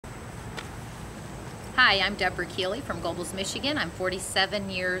Hi, I'm Deborah Keeley from Gobles, Michigan. I'm 47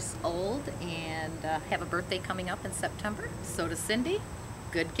 years old and have a birthday coming up in September. So does Cindy.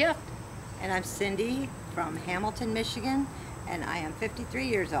 Good gift. And I'm Cindy from Hamilton, Michigan, and I am 53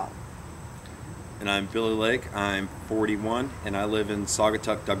 years old. And I'm Billy Lake. I'm 41, and I live in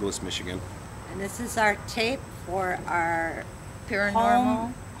Saugatuck, Douglas, Michigan. And this is our tape for our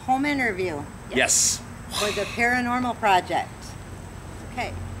Paranormal home interview. Yes. For the Paranormal Project.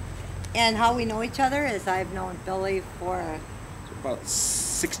 Okay. And how we know each other is I've known Billy for... About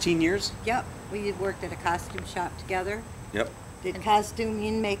 16 years? Yep. We worked at a costume shop together. Yep. Did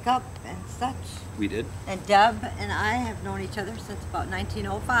costuming, makeup, and such. We did. And Deb and I have known each other since about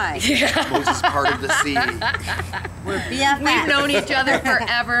 1905. Moses part of the sea. We're BFFs. We've known each other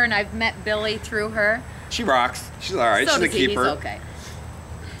forever, and I've met Billy through her. She rocks. She's all right. So She's a does he. keeper. He's okay.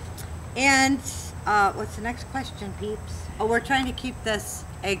 And what's the next question, peeps? Oh, we're trying to keep this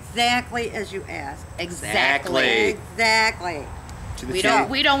exactly as you asked. Exactly. Exactly. To the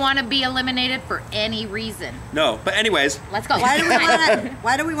We don't want to be eliminated for any reason. No, but anyways. Let's go. Why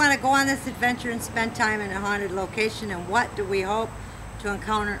do we want to go on this adventure and spend time in a haunted location, and what do we hope to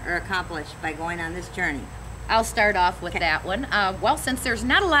encounter or accomplish by going on this journey? I'll start off with that one. Well, since there's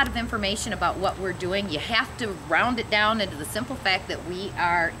not a lot of information about what we're doing, you have to round it down into the simple fact that we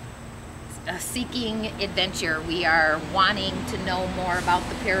are seeking adventure. We are wanting to know more about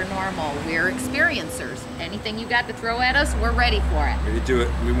the paranormal. We're experiencers. Anything you got to throw at us, we're ready for it. Ready to do it.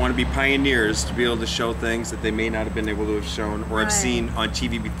 We want to be pioneers to be able to show things that they may not have been able to have shown or have seen on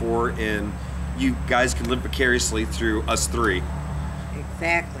TV before, and you guys can live vicariously through us three.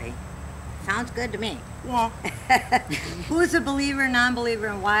 Exactly. Sounds good to me. Yeah. Who's a believer, non-believer,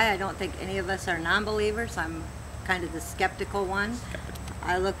 and why? I don't think any of us are non-believers. I'm kind of the skeptical one.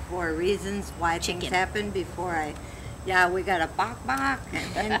 I look for reasons why things happen before I... Yeah, we got a bok,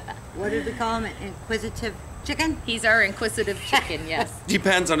 and what did we call him? An inquisitive chicken? He's our inquisitive chicken, yes.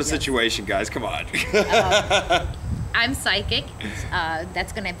 Depends on the situation, guys. Come on. I'm psychic.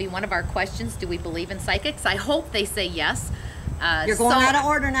 That's going to be one of our questions. Do we believe in psychics? I hope they say yes. You're going out of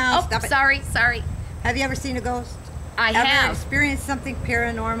order now. Oh, Stop it. Sorry. Have you ever seen a ghost? I Ever have. experienced something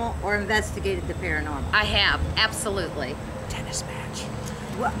paranormal or investigated the paranormal? I have, absolutely. Tennis match.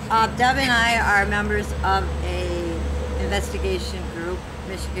 Well, Deb and I are members of a investigation group,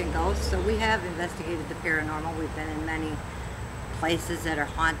 Michigan Ghosts, so we have investigated the paranormal. We've been in many places that are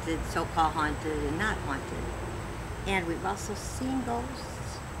haunted, so-called haunted and not haunted. And we've also seen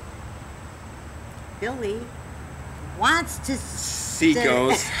ghosts. Billy wants to see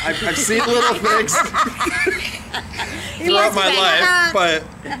ghosts. I've seen little things throughout my life, but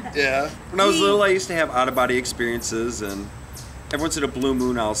yeah. When I was little, I used to have out-of-body experiences, and every once in a blue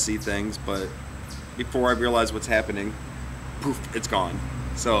moon I'll see things, but before I realize what's happening, poof, it's gone.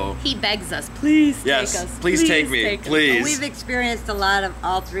 So he begs us, please take us. Please take me, please. We've experienced a lot of,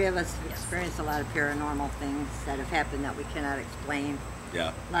 all three of us have experienced a lot of paranormal things that have happened that we cannot explain.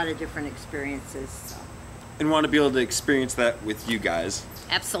 Yeah. A lot of different experiences. So. And want to be able to experience that with you guys.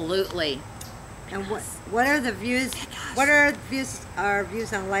 Absolutely. And what are the views? What are our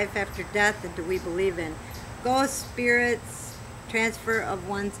views on life after death? And do we believe in ghosts, spirits, transfer of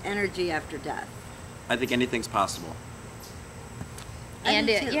one's energy after death? I think anything's possible.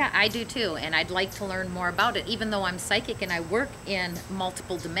 Yeah, I do too. And I'd like to learn more about it. Even though I'm psychic and I work in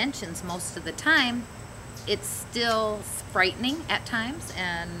multiple dimensions most of the time, it's still frightening at times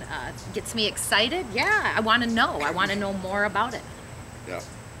and gets me excited. Yeah, I want to know. I want to know more about it. Yeah.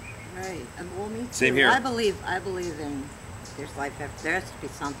 Right. Well, me too. Same here. I believe in there's life after. There has to be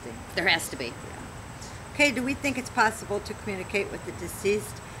something. There has to be. Yeah. Okay. Do we think it's possible to communicate with the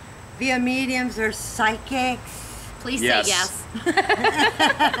deceased via mediums or psychics? Please say yes.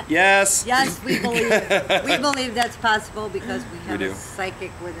 Yes. Yes, we believe that's possible because we have a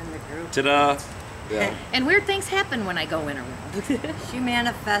psychic within the group. Ta-da. Yeah. And weird things happen when I go in a room. She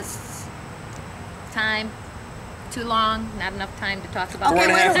manifests. Time. Too long. Not enough time to talk about.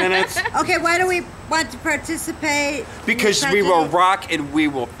 4.5 minutes. Okay, why do we want to participate? Because we will rock and we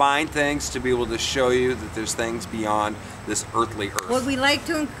will find things to be able to show you that there's things beyond this earthly earth. Would we like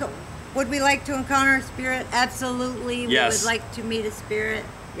to encounter a spirit? Absolutely. Yes. We would like to meet a spirit.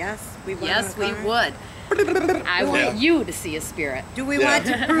 Yes, we would. Yes, we would. I want you to see a spirit. Do we want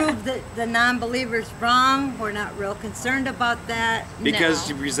to prove that the non-believers wrong? We're not real concerned about that. Because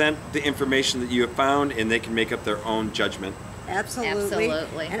you present the information that you have found, and they can make up their own judgment.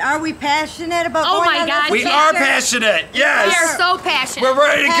 Absolutely. And are we passionate about Oh going my on God, We this are adventure? passionate. Yes. We are so passionate. We're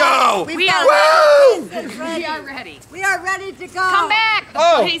ready to go. We've We got are our faces ready. We are ready. We are ready to go. Come back.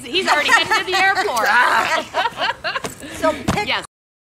 Oh. He's already heading to the airport. So pick Yes.